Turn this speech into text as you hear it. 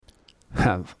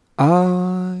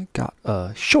I got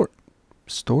a short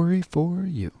story for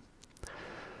you.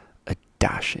 A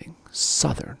dashing,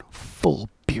 southern,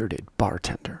 full-bearded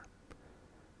bartender.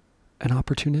 An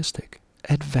opportunistic,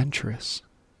 adventurous,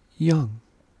 young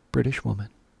British woman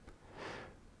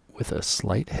with a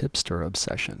slight hipster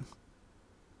obsession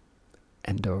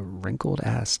and a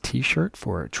wrinkled-ass t-shirt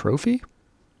for a trophy?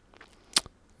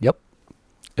 Yep,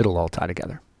 it'll all tie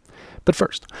together. But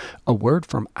first, a word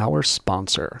from our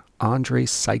sponsor,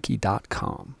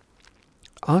 AndrePsyche.com.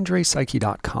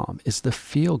 AndrePsyche.com is the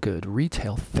feel-good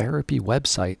retail therapy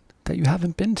website that you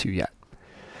haven't been to yet.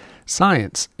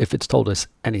 Science, if it's told us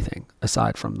anything,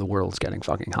 aside from the world's getting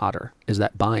fucking hotter, is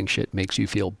that buying shit makes you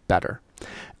feel better.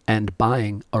 And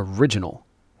buying original,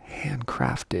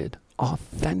 handcrafted,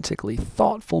 authentically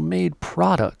thoughtful made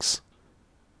products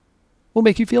will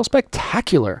make you feel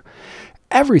spectacular.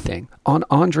 Everything on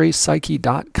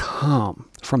AndrePsyche.com,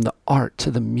 from the art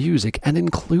to the music and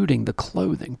including the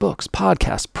clothing, books,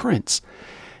 podcasts, prints,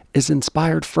 is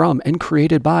inspired from and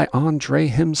created by Andre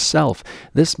himself.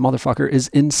 This motherfucker is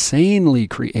insanely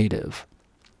creative.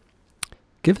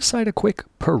 Give the site a quick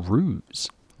peruse.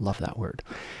 Love that word.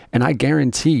 And I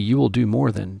guarantee you will do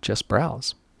more than just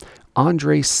browse.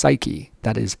 Andre Psyche,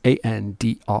 that is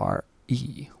AndrePsyche,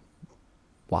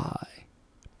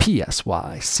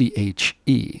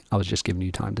 I was just giving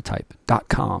you time to type,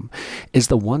 .com, is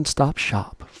the one-stop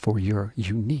shop for your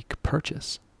unique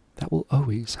purchase that will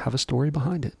always have a story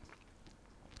behind it.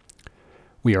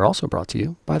 We are also brought to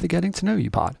you by the Getting to Know You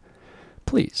pod.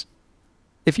 Please,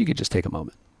 if you could just take a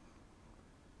moment,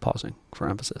 pausing for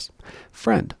emphasis.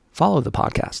 Friend, follow the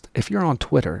podcast. If you're on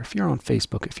Twitter, if you're on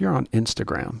Facebook, if you're on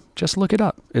Instagram, just look it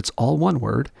up. It's all one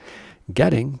word,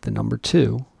 Getting the number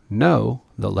 2, Know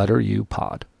the letter U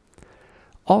pod.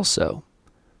 Also,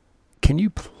 can you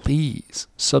please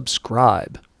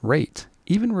subscribe, rate,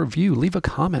 even review, leave a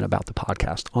comment about the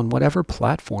podcast on whatever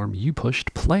platform you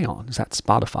pushed play on. Is that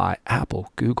Spotify,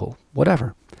 Apple, Google,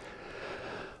 whatever?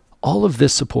 All of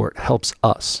this support helps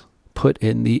us put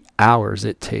in the hours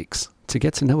it takes to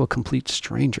get to know a complete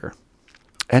stranger.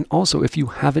 And also, if you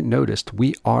haven't noticed,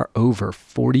 we are over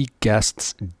 40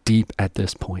 guests deep at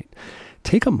this point.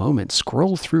 Take a moment,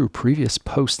 scroll through previous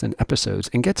posts and episodes,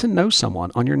 and get to know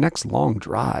someone on your next long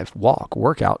drive, walk,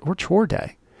 workout, or chore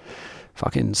day.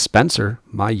 Fucking Spencer,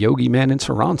 my yogi man in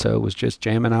Toronto, was just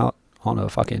jamming out on a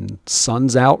fucking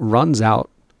Suns Out, Runs Out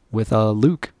with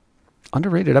Luke.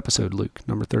 Underrated episode, Luke,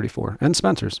 number 34. And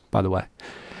Spencer's, by the way.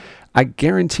 I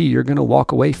guarantee you're going to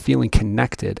walk away feeling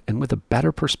connected and with a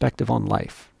better perspective on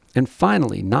life. And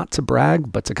finally, not to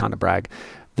brag, but to kind of brag,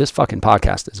 this fucking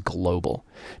podcast is global.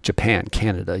 Japan,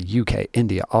 Canada, UK,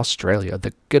 India, Australia,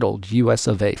 the good old US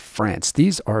of A, France.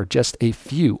 These are just a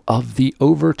few of the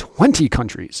over 20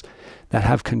 countries that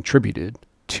have contributed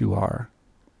to our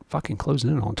fucking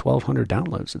closing in on 1,200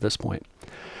 downloads at this point.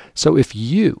 So if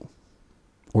you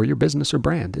or your business or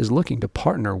brand is looking to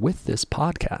partner with this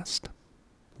podcast,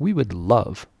 we would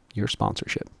love your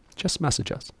sponsorship. Just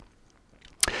message us.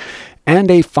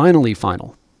 And a finally,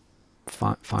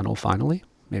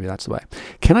 maybe that's the way.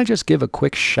 Can I just give a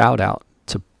quick shout out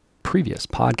to previous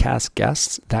podcast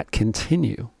guests that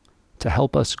continue to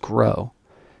help us grow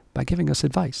by giving us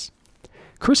advice?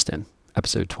 Kristen,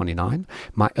 episode 29,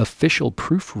 my official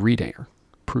proofreading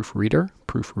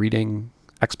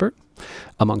expert,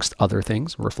 amongst other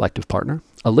things, reflective partner.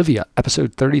 Olivia,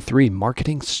 episode 33,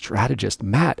 marketing strategist.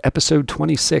 Matt, episode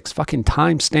 26, fucking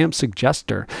timestamp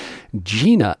suggester.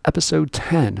 Gina, episode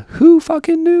 10, who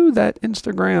fucking knew that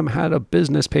Instagram had a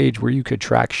business page where you could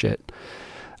track shit?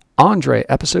 Andre,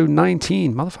 episode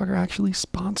 19, motherfucker actually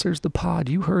sponsors the pod.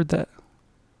 You heard that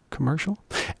commercial?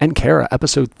 And Kara,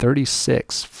 episode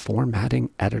 36,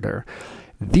 formatting editor.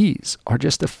 These are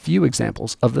just a few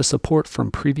examples of the support from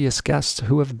previous guests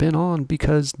who have been on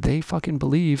because they fucking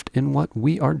believed in what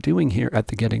we are doing here at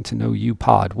the Getting to Know You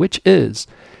pod, which is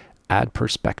add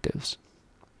perspectives.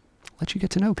 Let you get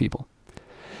to know people.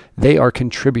 They are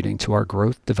contributing to our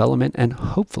growth, development, and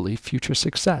hopefully future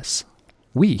success.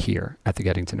 We here at the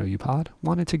Getting to Know You pod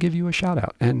wanted to give you a shout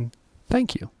out and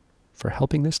thank you for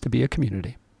helping this to be a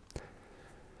community.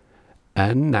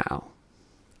 And now,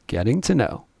 getting to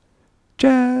know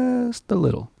just a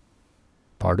little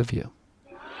part of you.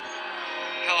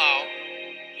 Hello.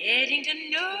 Getting to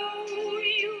know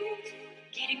you,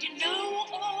 getting to know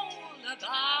all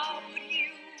about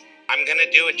you. I'm gonna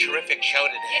do a terrific show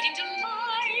today. Getting to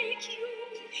like you,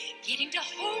 getting to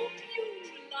hope you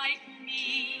like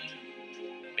me.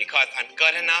 Because I'm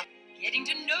good enough. Getting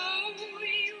to know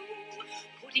you,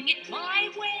 putting it my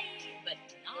way, but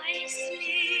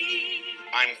nicely.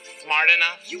 I'm smart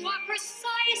enough. You are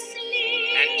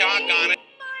precisely. And doggone it,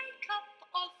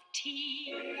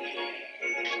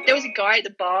 was a guy at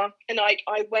the bar, and I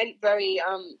went very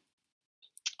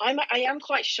I am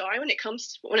quite shy when it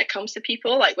comes to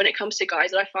people, like when it comes to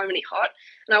guys that I find really hot.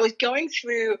 And I was going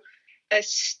through a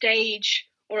stage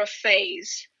or a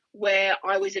phase where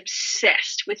I was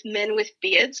obsessed with men with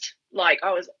beards. Like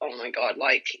I was, oh my God,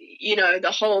 like, you know,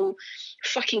 the whole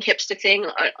fucking hipster thing.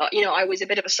 I was a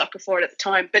bit of a sucker for it at the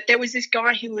time. But there was this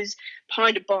guy who was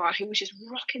behind a bar who was just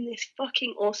rocking this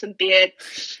fucking awesome beard,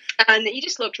 and he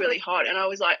just looked really hot. And I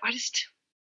was like,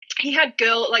 he had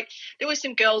there were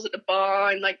some girls at the bar,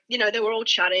 and like, you know, they were all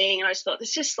chatting, and I just thought,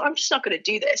 I'm just not going to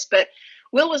do this. But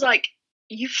Will was like,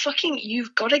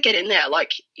 you've got to get in there.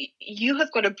 Like, you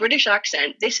have got a British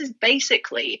accent. This is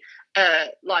basically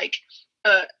like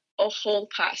a hall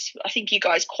pass. I think you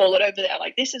guys call it over there.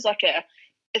 Like, this is like a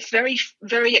very,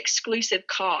 very exclusive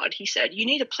card. He said, you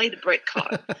need to play the Brit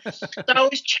card. So I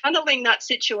was channeling that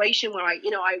situation where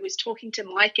I was talking to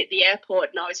Mike at the airport,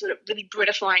 and I was sort of really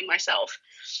Britifying myself.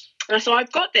 And I thought,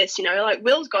 I've got this, you know, like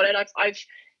Will's got it. I've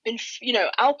been, you know,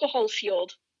 alcohol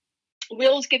fueled.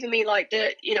 Will's given me like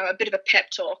a bit of a pep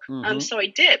talk. So I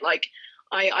did. Like,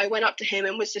 I went up to him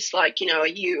and was just like, you know, are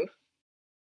you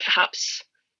perhaps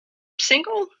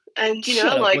single? And, you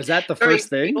know, like, was that the first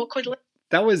thing? Awkwardly.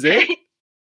 That was it?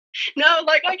 No,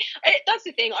 like that's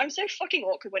the thing. I'm so fucking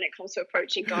awkward when it comes to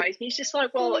approaching guys. And he's just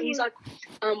like, well,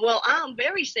 I'm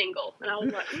very single. And I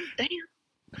was like, damn,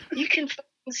 you can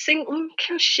sing,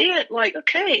 shit, like,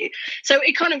 okay. So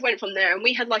it kind of went from there, and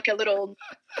we had like a little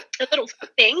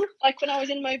thing, like when I was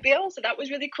in Mobile, so that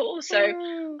was really cool. So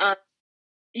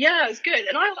yeah, it was good.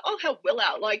 And I'll help Will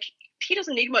out. Like, he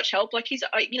doesn't need much help. Like,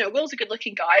 Will's a good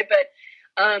looking guy, but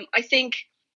I think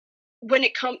when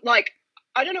it comes, like,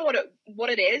 I don't know what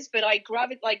it is, but I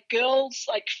like girls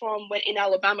like from in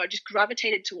Alabama just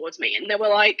gravitated towards me, and they were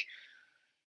like,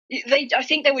 I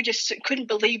think they were just couldn't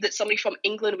believe that somebody from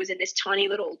England was in this tiny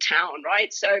little town,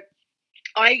 right? So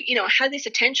I had this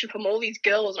attention from all these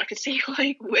girls, and I could see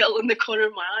like Will in the corner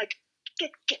of my eye,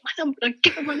 get my number,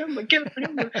 give him my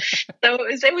number. So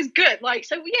it was good. Like,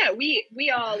 so yeah,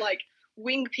 we are like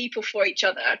wing people for each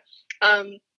other.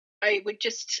 I would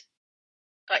just.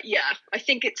 I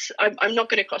think I'm not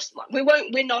going to cross the line.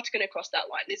 We're not going to cross that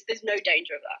line. There's no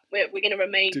danger of that. We're going to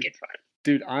remain good friends.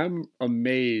 Dude, I'm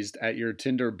amazed at your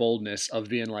Tinder boldness of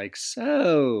being like,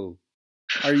 so,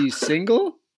 are you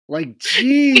single? Like,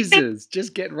 Jesus,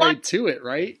 just get right to it,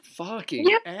 right? Fucking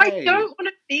yeah, A. I don't want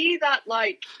to be that,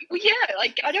 like,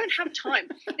 like, I don't have time.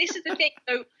 This is the thing.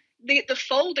 So the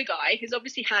folder guy has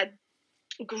obviously had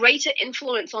greater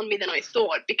influence on me than I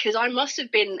thought, because I must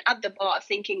have been at the bar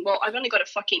thinking, well, I've only got a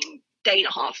fucking day and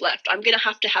a half left. I'm going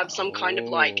to have some kind of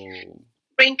like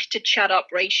drink to chat up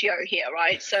ratio here,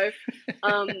 right? So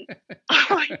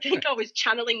I think I was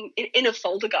channeling in a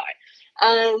folder guy.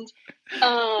 And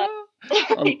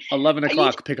 11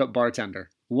 o'clock, pick up bartender.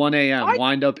 1 a.m.,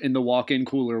 wind up in the walk-in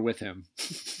cooler with him.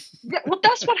 Yeah, well,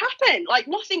 that's what happened. Like,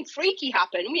 nothing freaky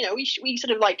happened. You know, we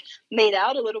sort of like made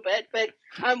out a little bit, but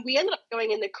we ended up going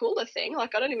in the cooler thing.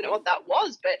 Like, I don't even know what that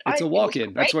was, but it's a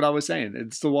walk-in. That's what I was saying.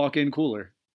 It's the walk-in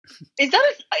cooler. Is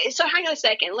that so? Hang on a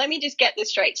second. Let me just get this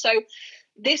straight. So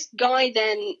this guy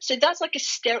then, so that's like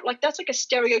that's like a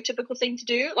stereotypical thing to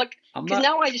do. Like, because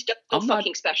now I just don't feel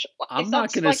fucking special. Like, I'm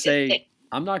not going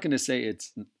to say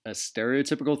it's a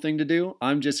stereotypical thing to do.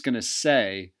 I'm just going to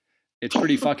say it's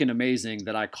pretty fucking amazing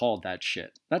that I called that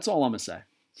shit. That's all I'm gonna say.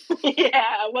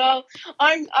 Yeah, well,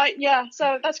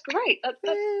 so that's great.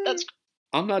 That's.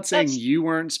 I'm not saying you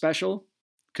weren't special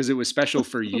because it was special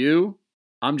for you.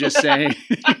 I'm just saying.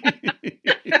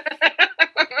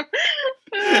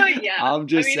 I'm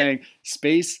just saying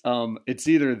space. It's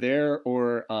either there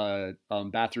or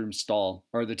bathroom stall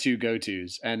are the two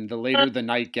go-tos, and the later the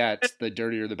night gets, the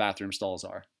dirtier the bathroom stalls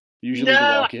are. Usually the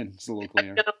walk-in is a little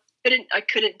cleaner. I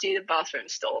couldn't do the bathroom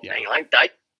stall thing like that.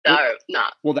 No.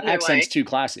 Well, the accent's too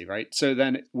classy, right? So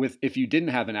then, if you didn't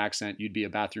have an accent, you'd be a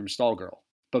bathroom stall girl.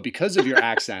 But because of your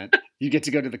accent, you get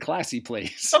to go to the classy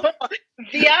place,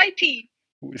 VIP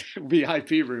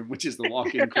room, which is the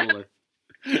walk-in cooler.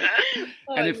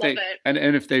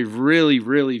 And if they really,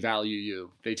 really value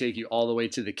you, they take you all the way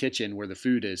to the kitchen where the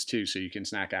food is too, so you can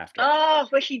snack after. Oh,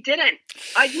 but he didn't.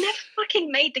 I never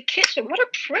fucking made the kitchen. What a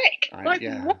prick! What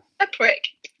a prick.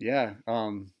 Yeah.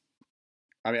 I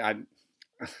mean,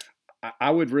 I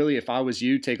would really, if I was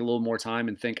you, take a little more time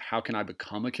and think, how can I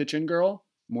become a kitchen girl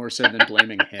more so than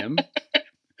blaming him.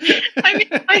 I mean,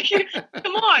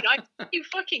 come on, you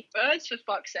fucking birds, for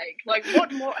fuck's sake. Like,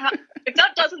 what more? If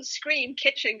that doesn't scream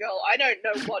kitchen girl, I don't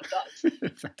know what does.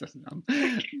 That doesn't.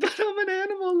 But I'm an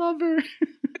animal lover.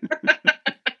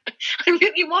 I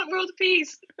really want world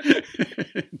peace. No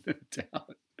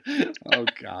doubt. Oh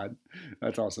Oh God,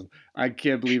 that's awesome. I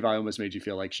can't believe I almost made you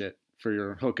feel like shit for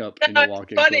your hookup in the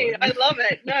walk-in funny. cooler. I love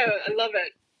it. No, I love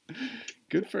it.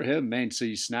 Good for him, man. So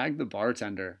you snagged the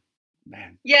bartender,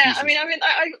 man. Yeah, Jesus.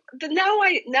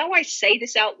 now I say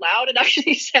this out loud. It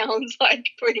actually sounds like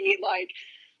pretty like,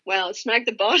 well, snag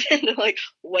the bartender. Like,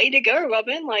 way to go,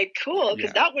 Robin. Like, cool,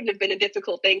 because that wouldn't have been a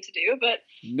difficult thing to do. But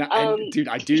and, dude,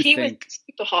 I do he think was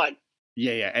super hard.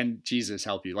 Yeah, and Jesus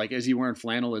help you. Like, is he wearing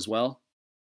flannel as well?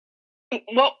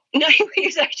 Well, no, he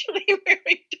was actually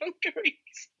wearing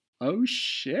dungarees. Oh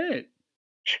shit!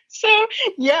 So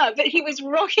yeah, but he was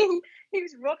rocking. He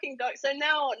was rocking dunk. So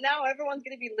now everyone's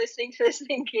going to be listening to this,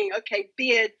 thinking, okay,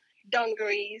 beard,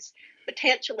 dungarees.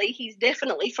 Potentially, he's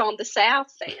definitely from the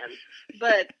South, fan.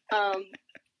 But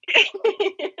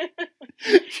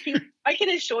I can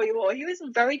assure you all, he was a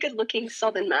very good-looking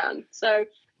Southern man. So.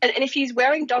 And if he's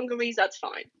wearing dungarees, that's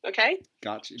fine. Okay.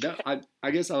 Gotcha. No, I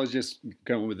guess I was just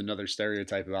going with another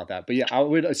stereotype about that, but yeah, I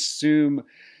would assume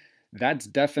that's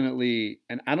definitely.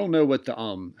 And I don't know what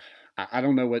I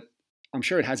don't know what. I'm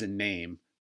sure it has a name,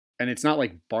 and it's not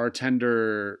like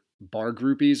bartender bar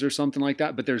groupies or something like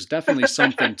that. But there's definitely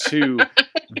something to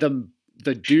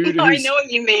the dude. I know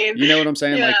what you mean. You know what I'm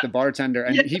saying? Yeah. Like the bartender,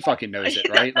 and he fucking knows it,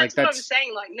 right? That's what I'm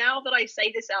saying. Like, now that I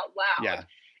say this out loud. Yeah.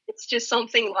 It's just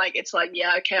something like, it's like,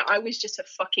 yeah, okay, I was just a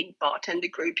fucking bartender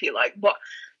groupie. Like, what,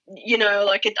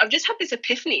 like, I've just had this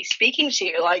epiphany speaking to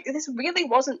you. Like, this really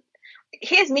wasn't,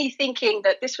 here's me thinking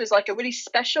that this was like a really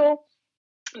special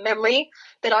memory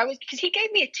that because he gave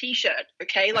me a t-shirt,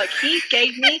 okay? Like, he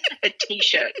gave me a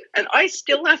t-shirt, and I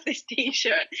still have this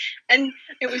t-shirt. And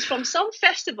it was from some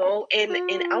festival in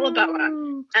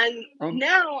Alabama. And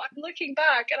now I'm looking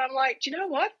back and I'm like, do you know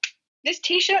what? This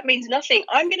t-shirt means nothing.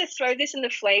 I'm going to throw this in the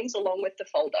flames along with the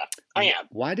folder. I am.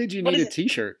 Why did you need a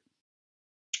t-shirt?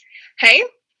 Hey?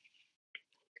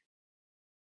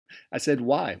 I said,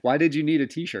 why? Why did you need a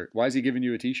t-shirt? Why is he giving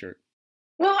you a t-shirt?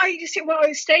 Well, I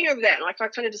was staying over there, and I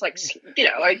kind of just like,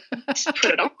 I just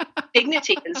put it on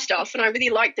dignity and stuff, and I really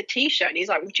liked the t-shirt. And he's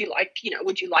like, would you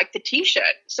like the t-shirt?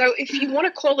 So if you want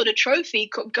to call it a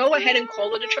trophy, go ahead and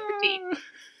call it a trophy.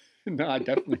 No, I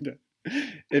definitely don't.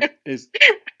 It is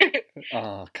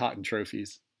cotton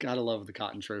trophies. Gotta love the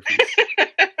cotton trophies.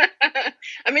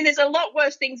 I mean, there's a lot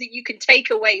worse things that you can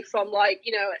take away from, like,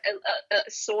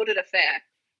 a sordid affair,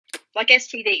 like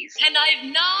STDs. And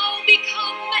I've now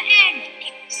become an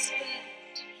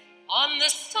expert on the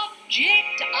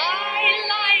subject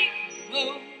I like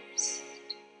most,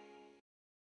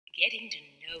 getting to know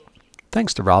you.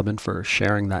 Thanks to Robin for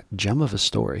sharing that gem of a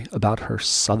story about her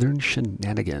Southern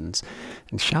shenanigans.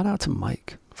 And shout out to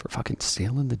Mike for fucking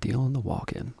sealing the deal in the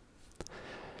walk-in.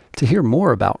 To hear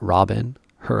more about Robin,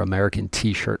 her American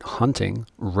t-shirt hunting,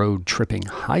 road tripping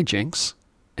hijinks,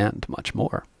 and much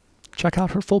more, check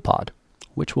out her full pod,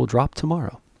 which will drop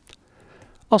tomorrow.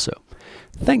 Also,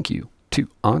 thank you to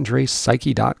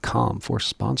AndrePsyche.com for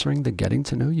sponsoring the Getting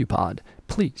to Know You pod.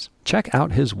 Please check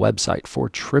out his website for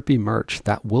trippy merch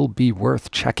that will be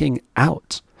worth checking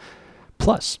out.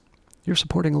 Plus, you're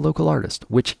supporting a local artist,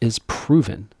 which is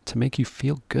proven to make you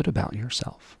feel good about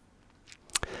yourself.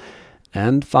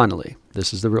 And finally,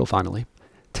 this is the real finally,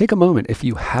 take a moment, if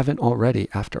you haven't already,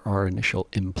 after our initial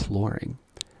imploring.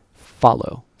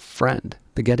 Follow, friend,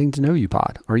 the Getting to Know You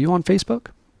pod. Are you on Facebook,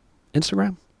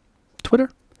 Instagram, Twitter?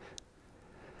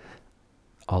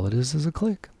 All it is a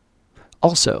click.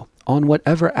 Also, on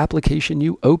whatever application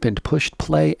you opened, pushed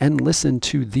play, and listened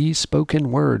to these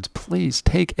spoken words, please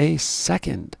take a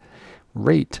second.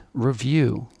 Rate,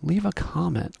 review, leave a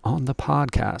comment on the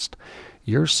podcast.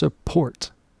 Your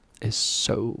support is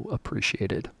so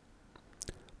appreciated.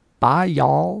 Bye,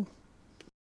 y'all.